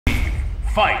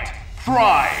Fight!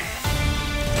 Thrive!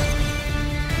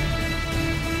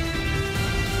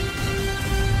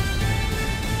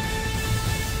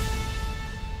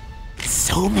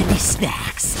 So many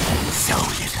snacks, so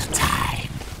little time.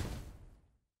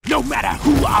 No matter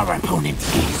who our opponent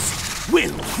is,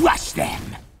 we'll crush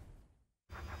them.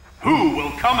 Who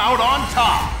will come out on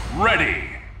top? Ready!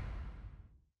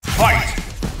 Fight!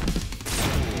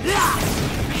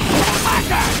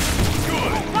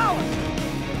 Good. Power!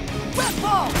 Red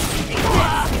ball!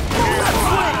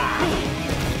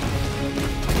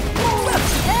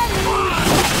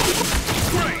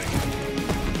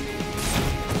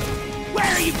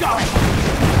 Where are you going?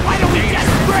 Why don't we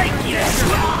just break you?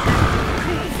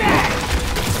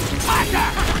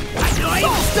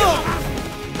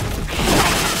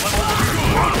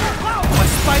 My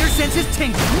spider senses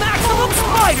tingle. Maximum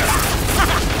spider!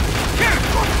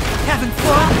 Having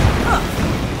fun? Huh.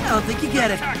 I don't think you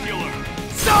get it.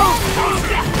 So,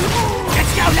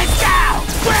 let's go, let's go!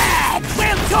 Brad,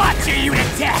 we'll torture you to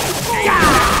death!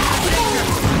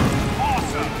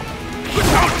 Awesome!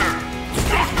 Counter!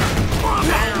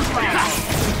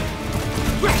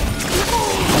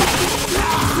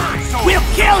 We'll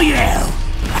kill you!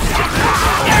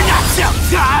 You're not so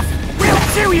tough! We'll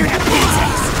chew you to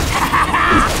pieces!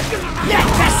 Let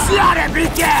the slaughter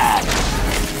begin!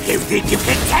 You think you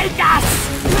can take us?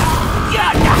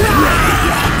 You're not ready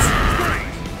yet!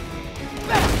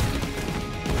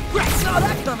 Saw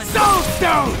that coming. Soul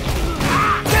Stone!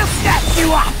 We'll snatch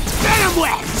you up! Venom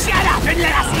Web! Shut up and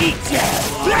let us eat you!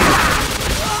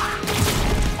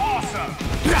 Awesome!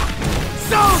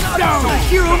 Soul Stone! The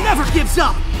hero never gives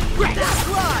up! That's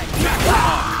right!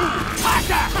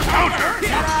 Counter!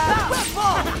 Red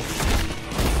ball!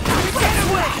 Venom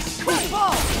Web! Red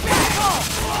ball! Red ball!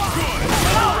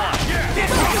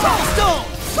 Soul Stone!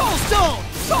 Soul Stone!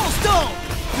 Soul Stone!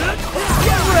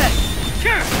 Get ready!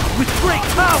 With great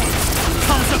power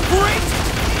comes a great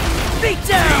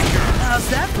beatdown! How's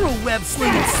that for a web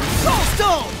slinging? Soul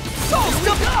Stone! Soul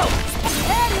Stone! Go!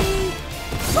 Eddie!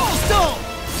 Soul Stone!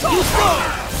 Soul Stone!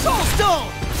 Soul Stone!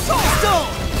 Soul Stone!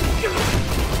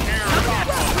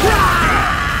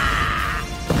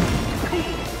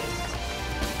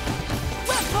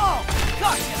 Red ball!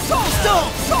 Gotcha! Soul Stone!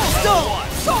 Soul Stone!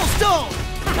 Soul Stone!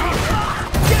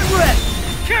 Get ready!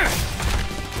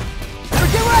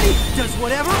 Get ready! Does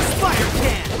whatever a spider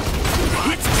can!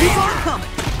 Hits keep on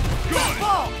coming! Red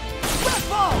ball! Red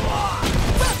ball!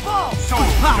 Red ball! Soul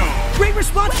Power! Stone! Great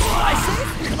response! I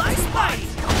say, nice fight!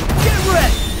 Get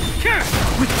ready!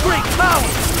 With great power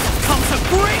comes a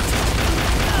great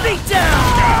beatdown!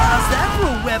 How's that for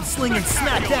a web slinging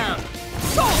smackdown?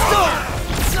 Soul Stone!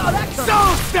 Saw that coming!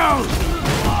 Soul Stone!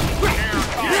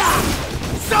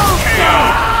 Soul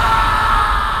Stone!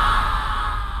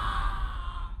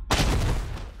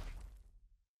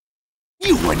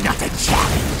 You were not a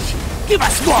challenge! Give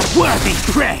us more worthy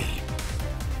prey!